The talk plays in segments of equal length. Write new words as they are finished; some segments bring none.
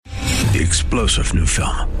The explosive new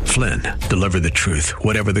film, Flynn, deliver the truth,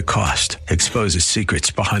 whatever the cost, exposes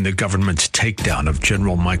secrets behind the government's takedown of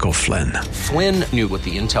General Michael Flynn. Flynn knew what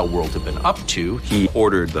the intel world had been up to. He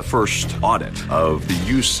ordered the first audit of the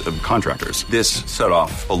use of contractors. This set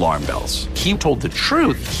off alarm bells. He told the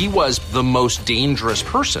truth. He was the most dangerous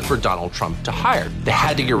person for Donald Trump to hire. They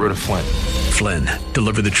had to get rid of Flynn. Flynn,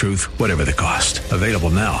 deliver the truth, whatever the cost. Available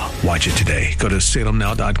now. Watch it today. Go to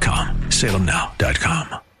salemnow.com.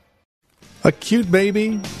 salemnow.com. A cute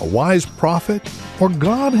baby, a wise prophet, or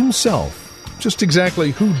God himself? Just exactly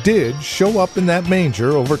who did show up in that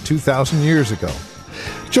manger over 2,000 years ago?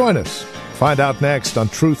 Join us. Find out next on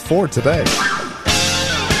Truth for Today.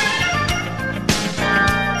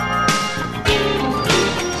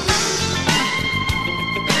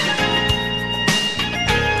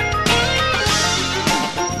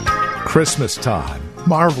 Christmas time.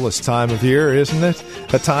 Marvelous time of year, isn't it?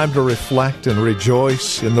 A time to reflect and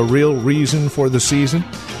rejoice in the real reason for the season.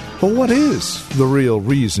 But what is the real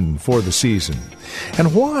reason for the season?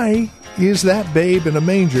 And why is that babe in a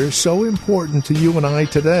manger so important to you and I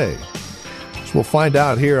today? So we'll find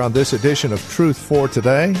out here on this edition of Truth for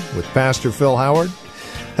Today with Pastor Phil Howard.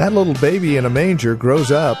 That little baby in a manger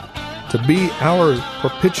grows up to be our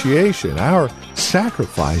propitiation, our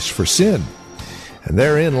sacrifice for sin. And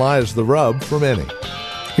therein lies the rub for many.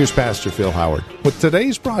 Here's Pastor Phil Howard with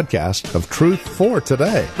today's broadcast of Truth for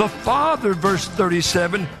Today. The Father, verse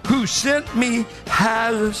 37, who sent me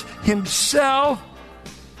has himself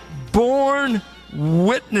borne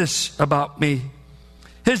witness about me.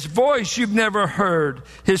 His voice you've never heard,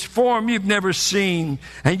 his form you've never seen,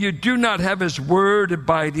 and you do not have his word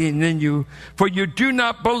abiding in you, for you do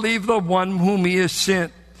not believe the one whom he has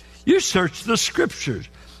sent. You search the scriptures,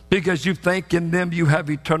 because you think in them you have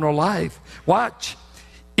eternal life. Watch.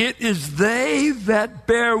 It is they that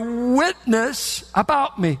bear witness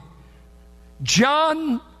about me.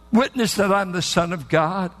 John witnessed that I'm the Son of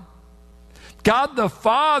God. God the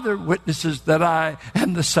Father witnesses that I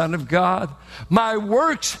am the Son of God. My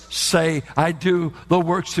works say I do the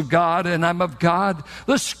works of God and I'm of God.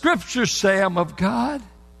 The scriptures say I'm of God.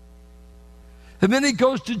 And then he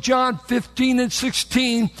goes to John 15 and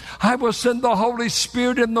 16. I will send the Holy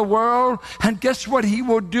Spirit in the world. And guess what he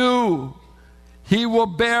will do? He will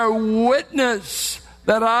bear witness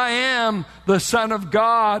that I am the Son of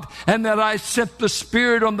God and that I sent the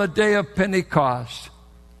Spirit on the day of Pentecost.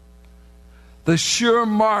 The sure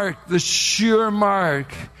mark, the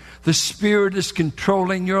Spirit is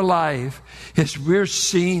controlling your life is we're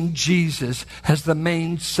seeing Jesus as the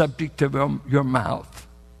main subject of your mouth.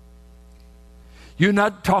 You're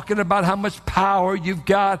not talking about how much power you've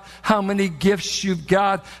got, how many gifts you've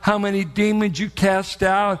got, how many demons you cast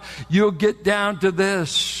out. You'll get down to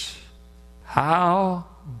this. How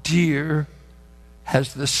dear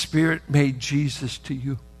has the Spirit made Jesus to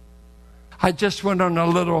you? I just went on a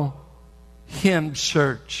little hymn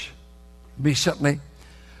search recently.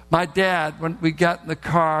 My dad, when we got in the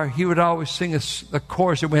car, he would always sing the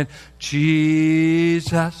chorus. It went,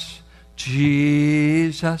 Jesus,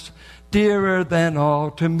 Jesus, dearer than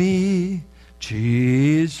all to me,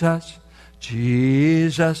 Jesus,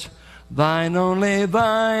 Jesus, thine only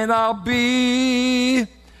thine I'll be.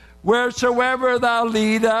 Wheresoever thou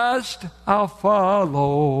leadest, I'll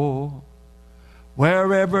follow.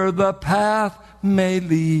 Wherever the path may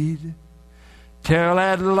lead, till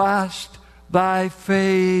at last thy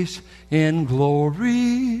face in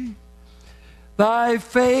glory, thy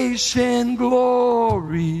face in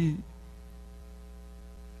glory,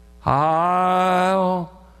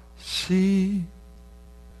 I'll see.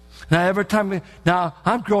 Now, every time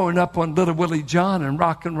I'm growing up on Little Willie John and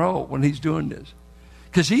rock and roll when he's doing this,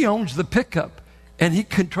 because he owns the pickup and he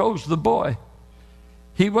controls the boy.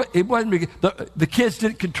 It wasn't the kids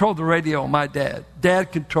didn't control the radio. My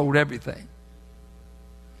dad controlled everything.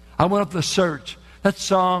 I went up to search that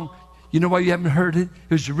song. You know why you haven't heard it?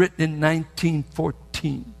 It was written in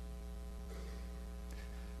 1914.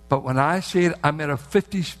 But when I see it, I'm in a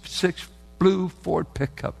 56 blue Ford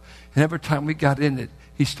pickup. And every time we got in it,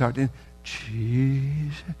 he started,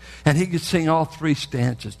 Jesus. And he could sing all three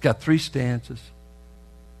stanzas. Got three stanzas.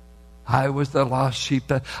 I was the lost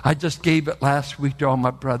sheep. I just gave it last week to all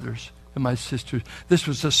my brothers and my sisters. This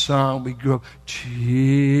was a song we grew up.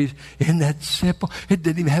 Jeez, isn't that simple? It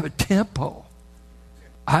didn't even have a tempo.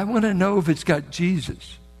 I want to know if it's got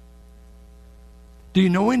Jesus. Do you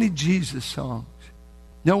know any Jesus songs?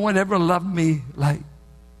 No one ever loved me like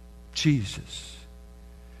Jesus.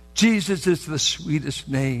 Jesus is the sweetest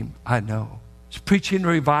name I know. I was preaching a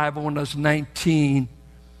revival when I was 19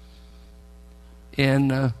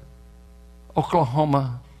 in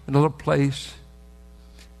Oklahoma, in a little place.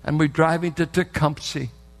 And we're driving to Tecumseh.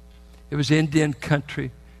 It was Indian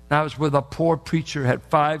country. And I was with a poor preacher, had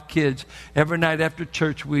 5 kids. Every night after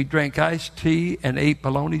church, we drank iced tea and ate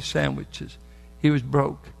bologna sandwiches. He was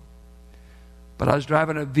broke. But I was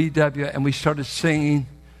driving a VW, and we started singing,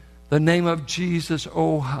 "The name of Jesus,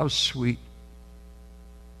 oh, how sweet.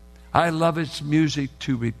 I love its music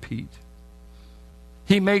to repeat.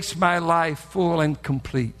 He makes my life full and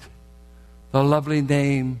complete. The lovely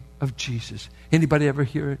name of Jesus." Anybody ever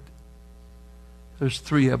hear it? There's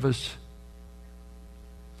 3 of us.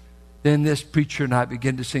 Then this preacher and I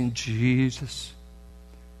began to sing, "Jesus,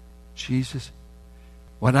 Jesus.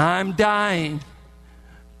 When I'm dying,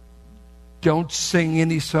 don't sing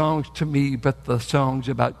any songs to me but the songs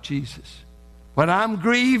about Jesus. When I'm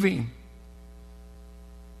grieving,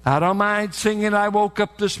 I don't mind singing 'I woke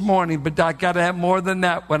up this morning,' but I got to have more than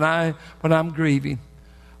that when I'm grieving.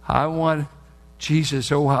 I want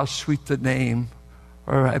Jesus, oh, how sweet the name.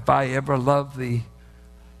 Or if I ever love thee,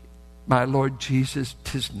 my Lord Jesus,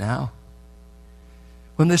 'tis now."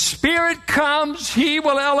 When the Spirit comes, He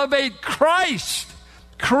will elevate Christ.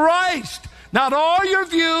 Christ. Not all your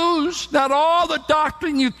views, not all the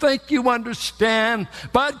doctrine you think you understand,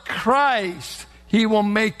 but Christ. He will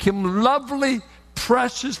make Him lovely,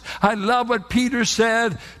 precious. I love what Peter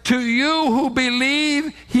said. To you who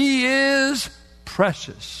believe, He is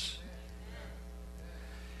precious.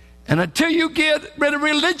 And until you get rid of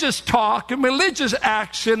religious talk and religious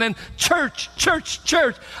action and church,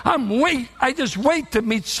 I just wait to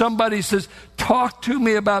meet somebody who says, "Talk to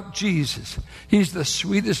me about Jesus. He's the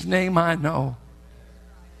sweetest name I know.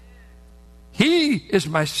 He is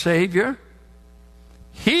my Savior.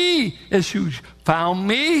 He is who found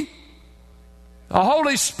me. The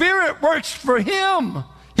Holy Spirit works for Him.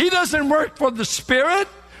 He doesn't work for the Spirit.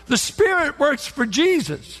 The Spirit works for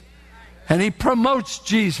Jesus. And He promotes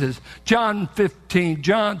Jesus. John 15,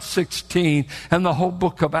 John 16, and the whole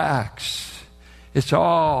book of Acts. It's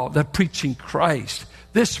all the preaching Christ.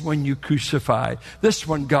 This one you crucified. This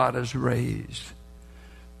one God has raised.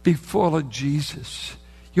 Be full of Jesus.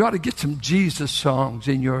 You ought to get some Jesus songs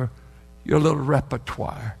in your little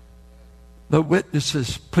repertoire. The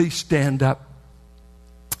witnesses, please stand up.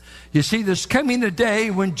 You see, there's coming a day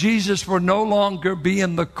when Jesus will no longer be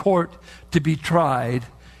in the court to be tried.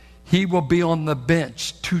 He will be on the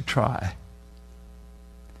bench to try.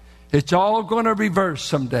 It's all going to reverse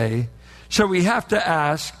someday. So we have to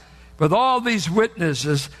ask, with all these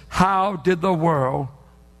witnesses, how did the world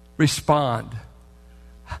respond?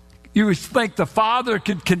 You think the Father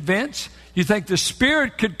could convince? You think the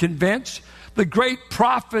Spirit could convince? The great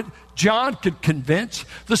prophet John could convince.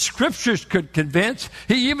 The Scriptures could convince.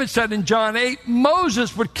 He even said in John 8,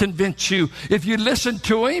 Moses would convince you if you listened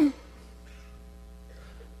to him.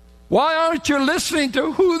 Why aren't you listening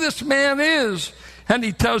to who this man is? And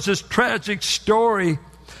he tells this tragic story.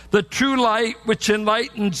 The true light which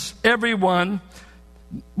enlightens everyone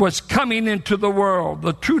was coming into the world.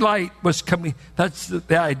 The true light was coming. That's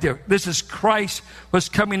the idea. This is Christ was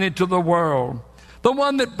coming into the world. The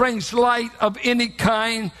one that brings light of any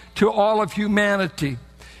kind to all of humanity.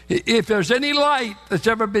 If there's any light that's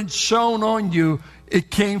ever been shone on you,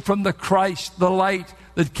 it came from the Christ, the light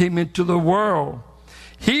that came into the world.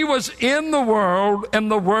 He was in the world,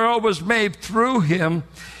 and the world was made through Him,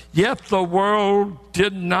 yet the world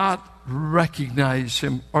did not recognize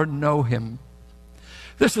Him or know Him.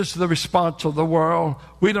 This is the response of the world.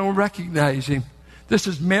 We don't recognize Him. This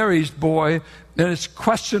is Mary's boy, and it's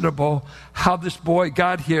questionable how this boy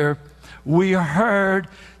got here. We've heard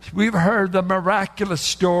the miraculous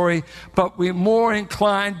story, but we're more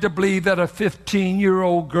inclined to believe that a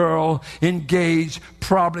 15-year-old girl engaged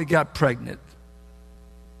probably got pregnant.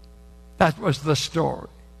 That was the story.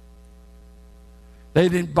 They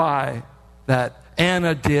didn't buy that.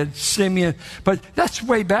 Anna did, Simeon, but that's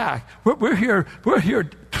way back. We're here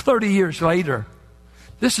 30 years later.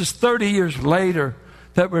 This is 30 years later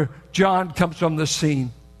that John comes on the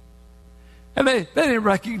scene. And they didn't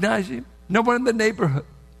recognize him. No one in the neighborhood.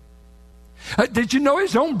 Did you know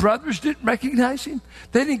his own brothers didn't recognize him?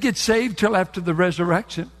 They didn't get saved till after the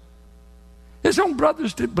resurrection. His own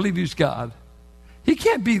brothers didn't believe he was God. He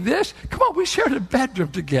can't be this. Come on, we shared a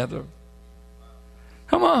bedroom together.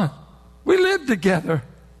 Come on. We lived together.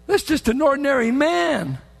 That's just an ordinary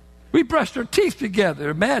man. We brushed our teeth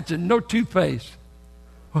together. Imagine, no toothpaste.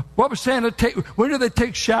 What was sanitation? When did they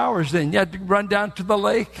take showers then? You had to run down to the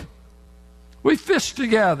lake. We fished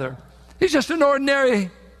together. He's just an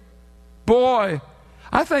ordinary boy.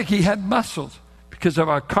 I think he had muscles because of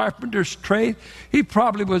our carpenter's trade. He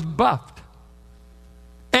probably was buffed.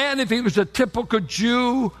 And if he was a typical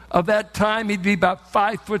Jew of that time, he'd be about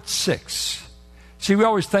 5'6". See, we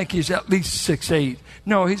always think he's at least 6'8".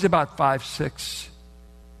 No, he's about 5'6".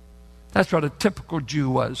 That's what a typical Jew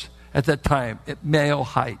was at that time, at male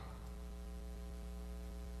height.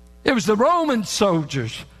 It was the Roman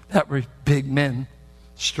soldiers that were big men,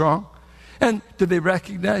 strong. And did they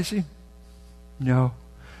recognize him? No.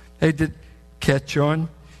 They did catch on.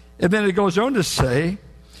 And then it goes on to say,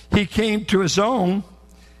 he came to his own,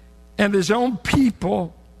 and his own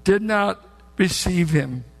people did not receive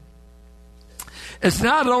him. It's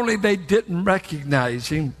not only they didn't recognize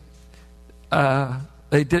him,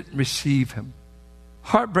 they didn't receive him.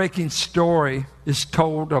 Heartbreaking story is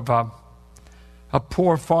told of a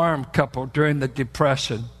poor farm couple during the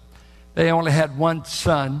Depression. They only had one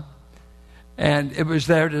son, and it was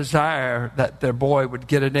their desire that their boy would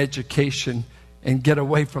get an education and get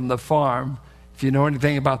away from the farm. If you know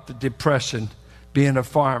anything about the Depression, being a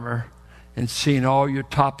farmer and seeing all your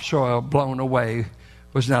topsoil blown away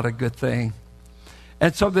was not a good thing.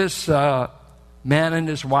 And so this man and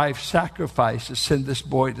his wife sacrificed to send this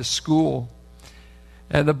boy to school.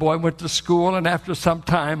 And the boy went to school, and after some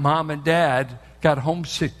time, Mom and Dad got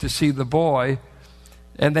homesick to see the boy.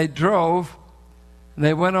 And they drove, and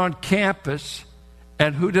they went on campus.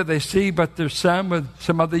 And who did they see but their son with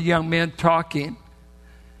some other young men talking?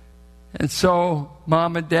 And so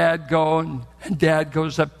Mom and Dad go, and Dad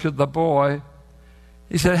goes up to the boy.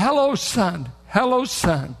 He said, "Hello, son. Hello,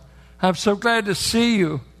 son. I'm so glad to see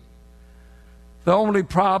you." The only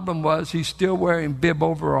problem was he's still wearing bib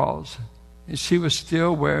overalls, and she was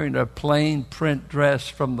still wearing a plain print dress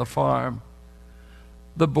from the farm.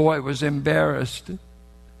 The boy was embarrassed,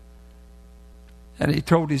 and he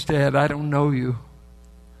told his dad, "I don't know you.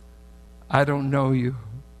 I don't know you."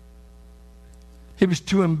 He was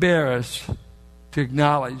too embarrassed to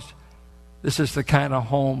acknowledge this is the kind of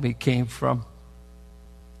home he came from.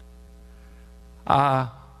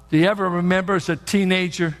 Do you ever remember as a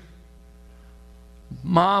teenager,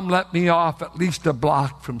 Mom let me off at least a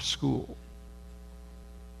block from school?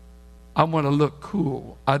 I want to look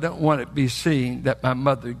cool. I don't want it to be seen that my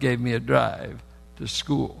mother gave me a drive to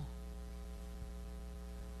school.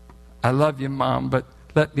 I love you, Mom, but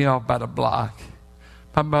let me off about a block.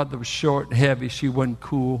 My mother was short and heavy. She wasn't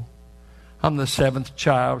cool. I'm the seventh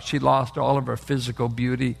child. She lost all of her physical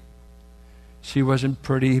beauty. She wasn't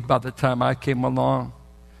pretty by the time I came along.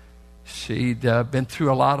 She'd been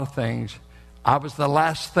through a lot of things. I was the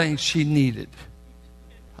last thing she needed.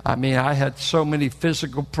 I mean, I had so many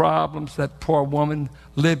physical problems. That poor woman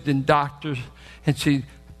lived in doctors, and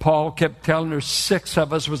Paul kept telling her 6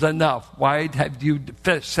 of us was enough. Why have you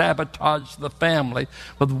sabotaged the family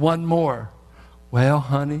with one more? Well,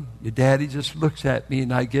 honey, your daddy just looks at me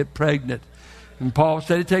and I get pregnant. And Paul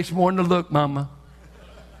said, "It takes more than a look, Mama."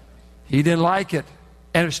 He didn't like it.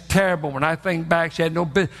 And it was terrible. When I think back, she had no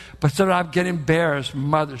business. But sometimes I get embarrassed.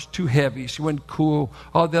 Mother's too heavy. She wasn't cool.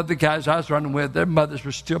 All the other guys I was running with, their mothers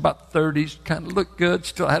were still about 30s, kind of looked good,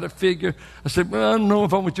 still had a figure. I said, "Well, I don't know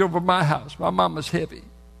if I want you over my house. My mama's heavy."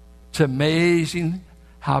 It's amazing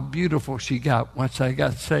how beautiful she got once I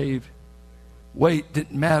got saved. Weight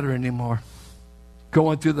didn't matter anymore.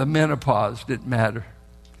 Going through the menopause didn't matter.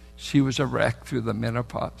 She was a wreck through the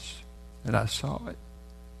menopause. And I saw it.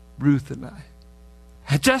 Ruth and I.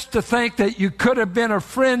 And just to think that you could have been a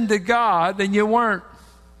friend to God and you weren't.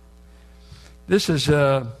 This is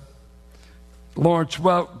Lawrence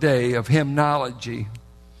Welk Day of hymnology.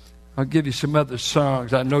 I'll give you some other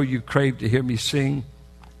songs I know you crave to hear me sing,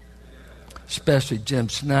 especially Jim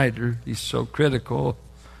Snyder. He's so critical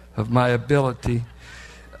of my ability.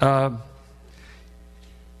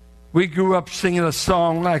 We grew up singing a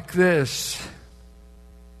song like this.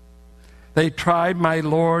 They tried my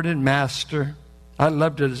Lord and Master. I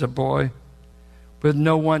loved it as a boy. With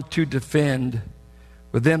no one to defend.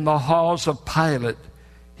 Within the halls of Pilate,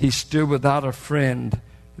 he stood without a friend.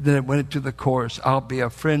 Then it went into the chorus. I'll be a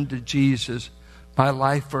friend to Jesus. My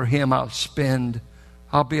life for him I'll spend.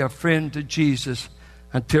 I'll be a friend to Jesus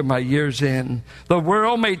until my year's end. The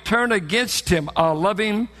world may turn against him. I'll love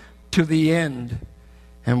him to the end.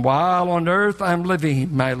 And while on earth I'm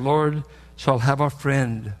living, my Lord shall have a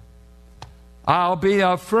friend. I'll be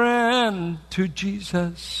a friend to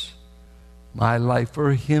Jesus. My life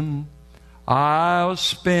for him I'll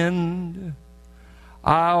spend.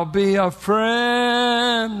 I'll be a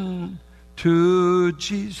friend to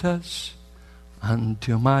Jesus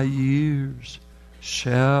until my years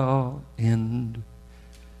shall end.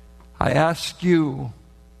 I ask you,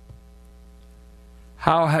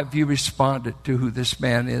 how have you responded to who this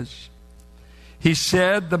man is? He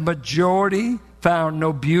said the majority found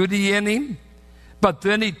no beauty in him. But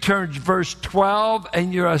then he turns verse 12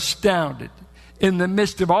 and you're astounded. in the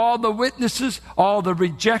midst of all the witnesses, all the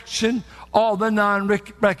rejection, all the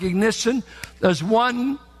non-recognition. There's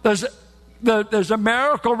a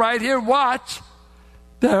miracle right here. Watch.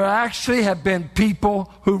 There actually have been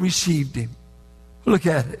people who received him. Look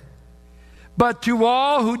at it. But to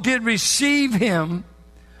all who did receive him,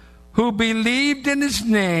 who believed in his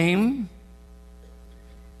name,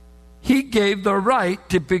 he gave the right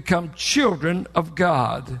to become children of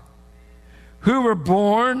God, who were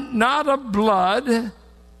born not of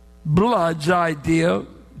blood's idea.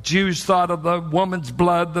 Jews thought of the woman's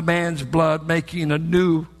blood, the man's blood, making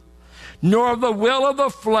anew, nor of the will of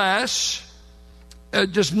the flesh,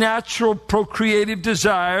 just natural procreative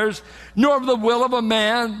desires, nor of the will of a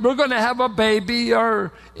man. We're going to have a baby,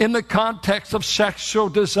 or in the context of sexual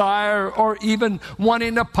desire, or even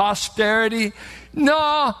wanting a posterity.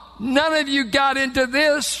 No, none of you got into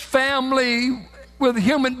this family with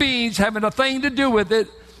human beings having a thing to do with it.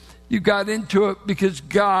 You got into it because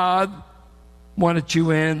God wanted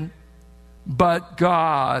you in, but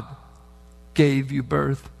God gave you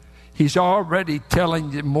birth. He's already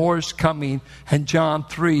telling you more is coming. And John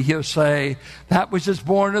 3, he'll say, that which is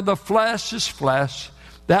born of the flesh is flesh.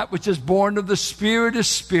 That which is born of the Spirit is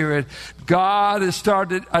spirit. God has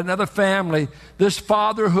started another family. This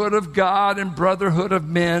fatherhood of God and brotherhood of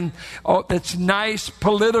men. Oh, it's nice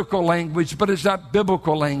political language, but it's not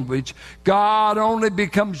biblical language. God only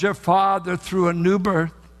becomes your father through a new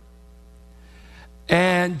birth.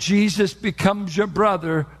 And Jesus becomes your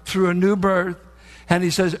brother through a new birth. And he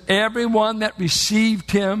says, everyone that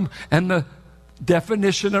received him, and the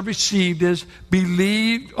definition of received is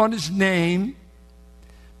believed on his name,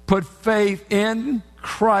 put faith in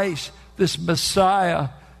Christ, this Messiah,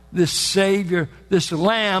 this Savior, this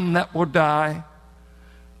Lamb that will die.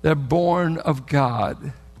 They're born of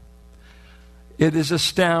God. It is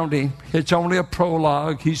astounding. It's only a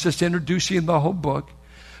prologue. He's just introducing the whole book.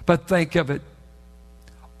 But think of it.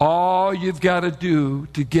 All you've got to do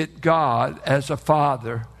to get God as a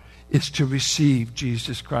father is to receive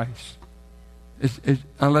Jesus Christ.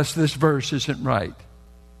 Unless this verse isn't right.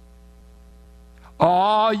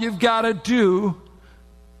 All you've got to do,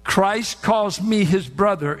 Christ calls me his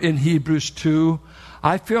brother in Hebrews 2.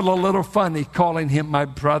 I feel a little funny calling him my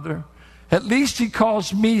brother. At least he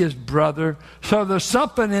calls me his brother. So there's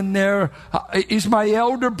something in there. He's my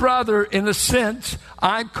elder brother in a sense.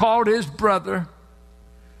 I'm called his brother.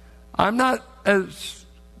 I'm not as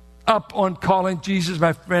up on calling Jesus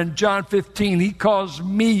my friend. John 15, he calls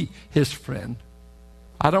me his friend.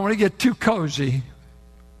 I don't want to get too cozy,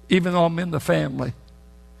 even though I'm in the family.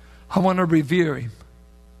 I want to revere him.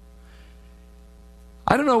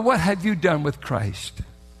 I don't know, what have you done with Christ?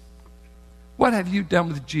 What have you done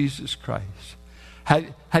with Jesus Christ?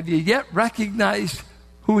 Have you yet recognized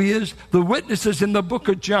who he is? The witnesses in the book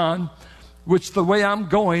of John, which the way I'm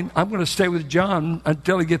going to stay with John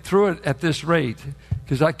until I get through it at this rate,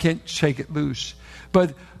 because I can't shake it loose.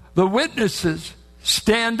 But the witnesses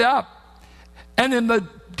stand up. And in the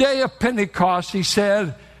day of Pentecost, he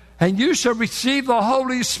said, and you shall receive the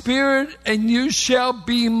Holy Spirit, and you shall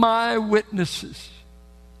be my witnesses.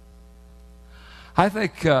 I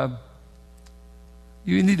think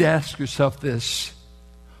you need to ask yourself this.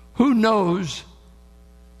 Who knows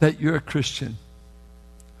that you're a Christian?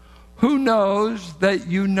 Who knows that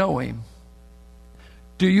you know him?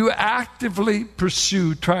 Do you actively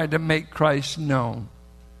pursue trying to make Christ known?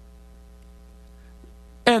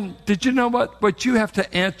 And did you know what you have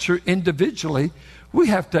to answer individually, we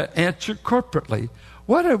have to answer corporately.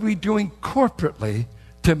 What are we doing corporately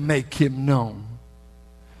to make him known?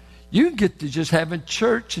 You can get to just having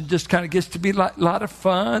church and just kind of gets to be a lot of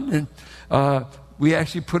fun. And we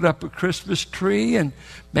actually put up a Christmas tree. And,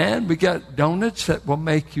 man, we got donuts that will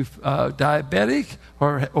make you diabetic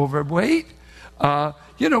or overweight.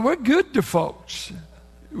 We're good to folks.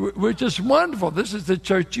 We're just wonderful. This is the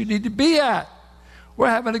church you need to be at. We're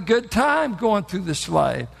having a good time going through this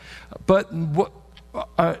life. But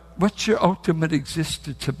what's your ultimate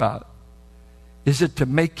existence about? Is it to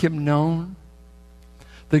make him known?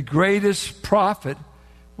 The greatest prophet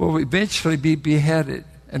will eventually be beheaded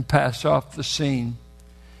and pass off the scene.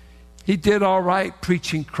 He did all right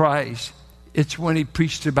preaching Christ. It's when he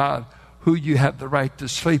preached about who you have the right to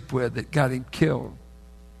sleep with that got him killed.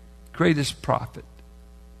 Greatest prophet.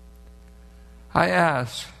 I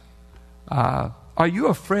ask, are you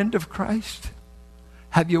a friend of Christ?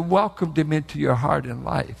 Have you welcomed him into your heart and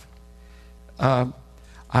life?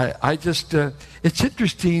 It's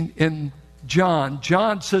interesting in John.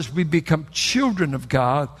 John says we become children of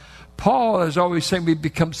God. Paul is always saying we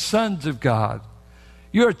become sons of God.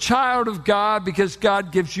 You're a child of God because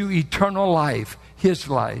God gives you eternal life, his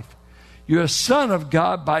life. You're a son of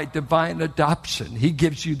God by divine adoption. He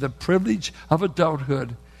gives you the privilege of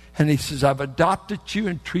adulthood. And he says, I've adopted you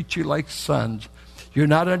and treat you like sons. You're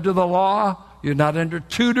not under the law. You're not under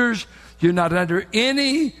tutors. You're not under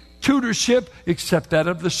any tutorship except that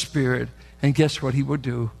of the Spirit. And guess what he will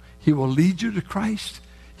do? He will lead you to Christ.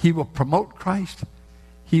 He will promote Christ.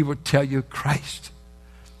 He will tell you Christ.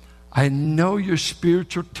 I know your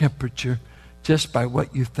spiritual temperature just by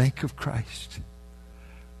what you think of Christ.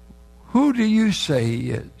 Who do you say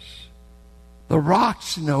he is? The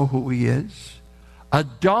rocks know who he is. A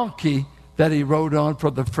donkey that he rode on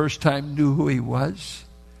for the first time knew who he was.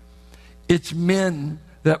 It's men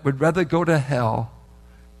that would rather go to hell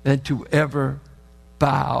than to ever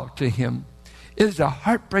bow to him. It is a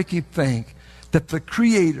heartbreaking thing that the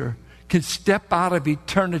Creator can step out of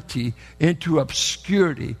eternity into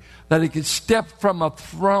obscurity, that he can step from a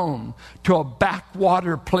throne to a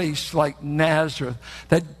backwater place like Nazareth,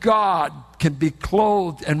 that God can be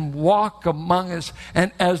clothed and walk among us.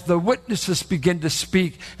 And as the witnesses begin to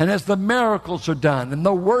speak, and as the miracles are done, and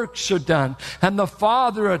the works are done, and the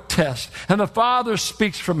Father attests, and the Father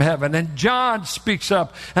speaks from heaven, and John speaks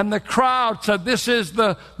up, and the crowd said, this is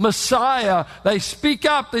the Messiah. They speak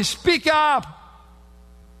up, they speak up.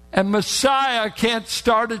 And Messiah can't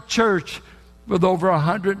start a church with over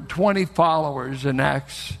 120 followers in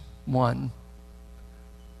Acts 1.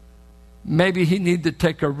 Maybe he needed to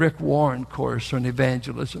take a Rick Warren course on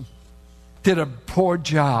evangelism. Did a poor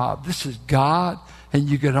job. This is God, and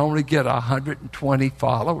you can only get 120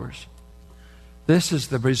 followers. This is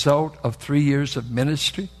the result of 3 years of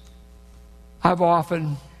ministry. I've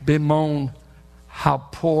often bemoaned how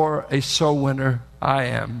poor a soul winner I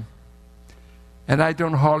am. And I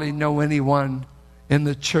don't hardly know anyone in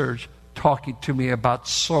the church talking to me about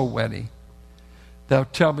soul winning. They'll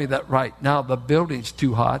tell me that right now the building's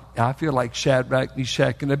too hot. I feel like Shadrach,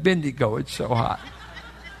 Meshach, and Abednego. It's so hot.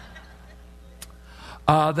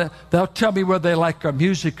 They'll tell me whether they like our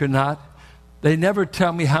music or not. They never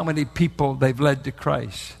tell me how many people they've led to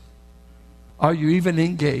Christ. Are you even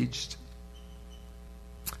engaged?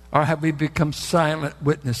 Or have we become silent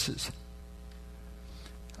witnesses?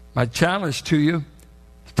 My challenge to you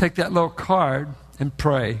is take that little card and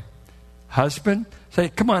pray. Husband, say,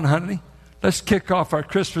 come on, honey. Let's kick off our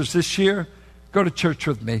Christmas this year. Go to church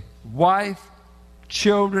with me. Wife,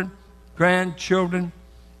 children, grandchildren,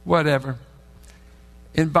 whatever.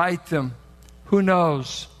 Invite them. Who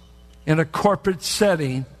knows? In a corporate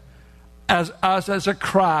setting, as us as a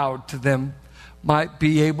crowd to them might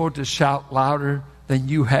be able to shout louder than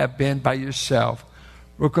you have been by yourself.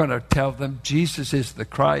 We're going to tell them Jesus is the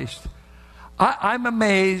Christ. I'm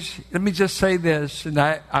amazed. Let me just say this, and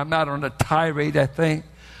I'm not on a tirade, I think.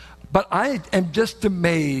 But I am just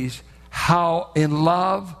amazed how in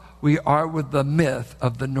love we are with the myth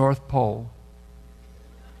of the North Pole.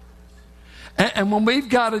 And when we've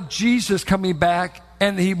got a Jesus coming back,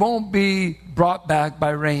 and he won't be brought back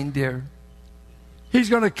by reindeer. He's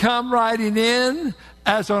going to come riding in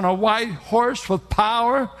as on a white horse with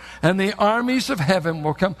power, and the armies of heaven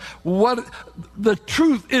will come. The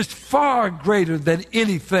truth is far greater than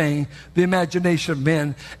anything the imagination of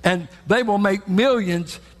men, and they will make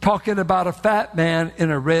millions talking about a fat man in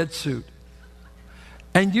a red suit.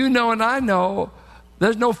 And you know and I know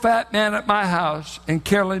there's no fat man at my house, and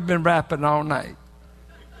Carolyn's been rapping all night.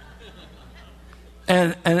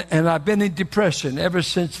 And I've been in depression ever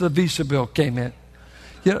since the visa bill came in.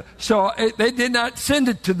 You know, so they did not send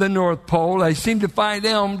it to the North Pole. They seemed to find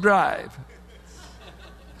Elm Drive.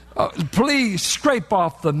 Please scrape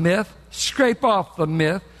off the myth. Scrape off the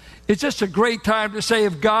myth. It's just a great time to say,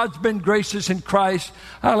 if God's been gracious in Christ,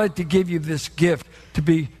 I'd like to give you this gift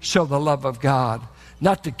to show the love of God.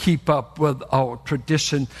 Not to keep up with our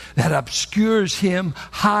tradition that obscures him,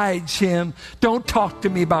 hides him. Don't talk to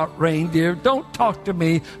me about reindeer. Don't talk to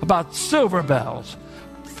me about silver bells.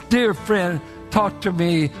 Dear friend, talk to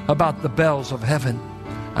me about the bells of heaven.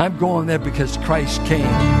 I'm going there because Christ came.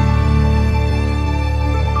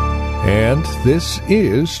 And this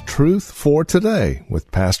is Truth for Today with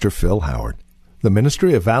Pastor Phil Howard, the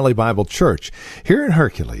ministry of Valley Bible Church here in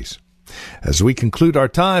Hercules. As we conclude our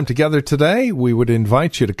time together today, we would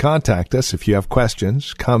invite you to contact us if you have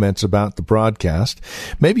questions, comments about the broadcast.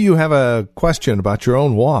 Maybe you have a question about your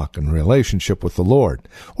own walk and relationship with the Lord,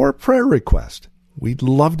 or a prayer request. We'd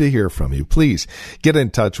love to hear from you. Please get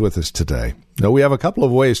in touch with us today. Now, we have a couple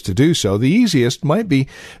of ways to do so. The easiest might be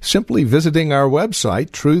simply visiting our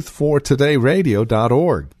website,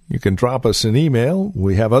 truthfortodayradio.org. You can drop us an email.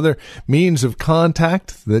 We have other means of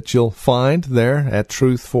contact that you'll find there at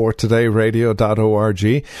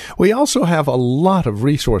truthfortodayradio.org. We also have a lot of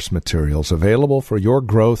resource materials available for your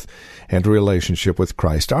growth and relationship with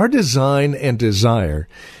Christ. Our design and desire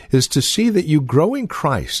is to see that you grow in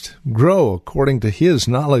Christ, grow according to His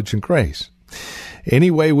knowledge and grace.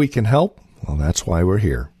 Any way we can help, well, that's why we're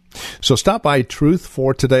here. So stop by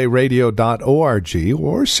truthfortodayradio.org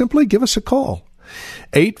or simply give us a call.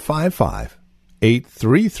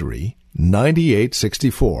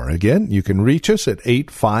 855-833-9864. Again, you can reach us at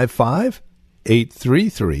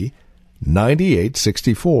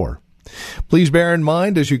 855-833-9864. Please bear in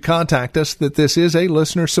mind as you contact us that this is a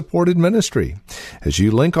listener-supported ministry. As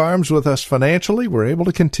you link arms with us financially, we're able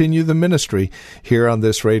to continue the ministry here on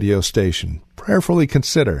this radio station. Prayerfully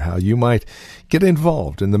consider how you might get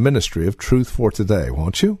involved in the ministry of Truth for Today,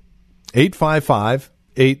 won't you?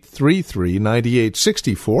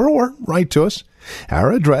 855-833-9864 or write to us.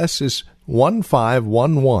 Our address is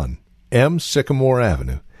 1511 M. Sycamore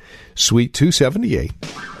Avenue, Suite 278,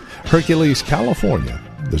 Hercules, California.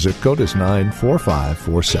 The zip code is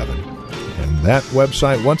 94547. And that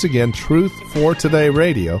website, once again,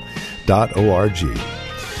 truthfortodayradio.org.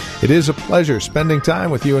 It is a pleasure spending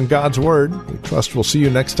time with you in God's Word. We trust we'll see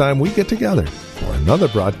you next time we get together for another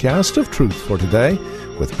broadcast of Truth for Today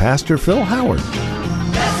with Pastor Phil Howard.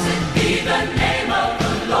 Blessed be the name of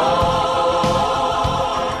the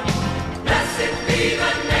Lord. Blessed be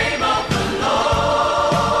the name of the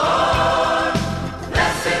Lord.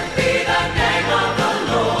 Blessed be the name of the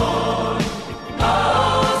Lord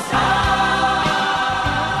Most High.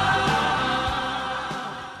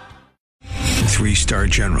 3-star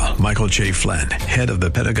General Michael J. Flynn, head of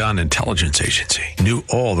the Pentagon Intelligence Agency, knew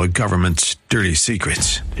all the government's dirty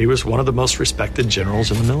secrets. He was one of the most respected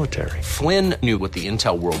generals in the military. Flynn knew what the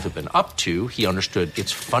intel world had been up to. He understood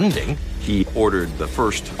its funding. He ordered the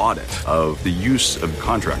first audit of the use of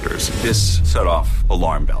contractors. This set off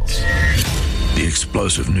alarm bells. The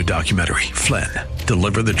explosive new documentary, Flynn,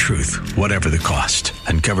 Deliver the Truth, Whatever the Cost,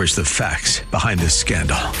 uncovers the facts behind this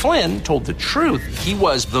scandal. Flynn told the truth. He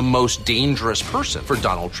was the most dangerous person for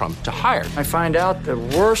Donald Trump to hire. I find out the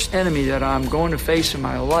worst enemy that I'm going to face in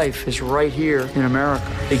my life is right here in America.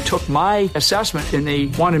 They took my assessment and they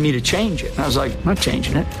wanted me to change it. And I was like, I'm not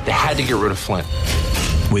changing it. They had to get rid of Flynn.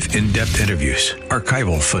 With in-depth interviews,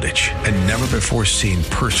 archival footage, and never-before-seen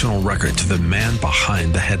personal records of the man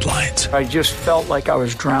behind the headlines. I just felt like I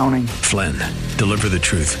was drowning. Flynn, Deliver the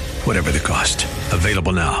Truth, Whatever the Cost.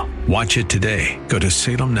 Available now. Watch it today. Go to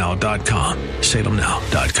salemnow.com.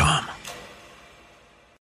 salemnow.com.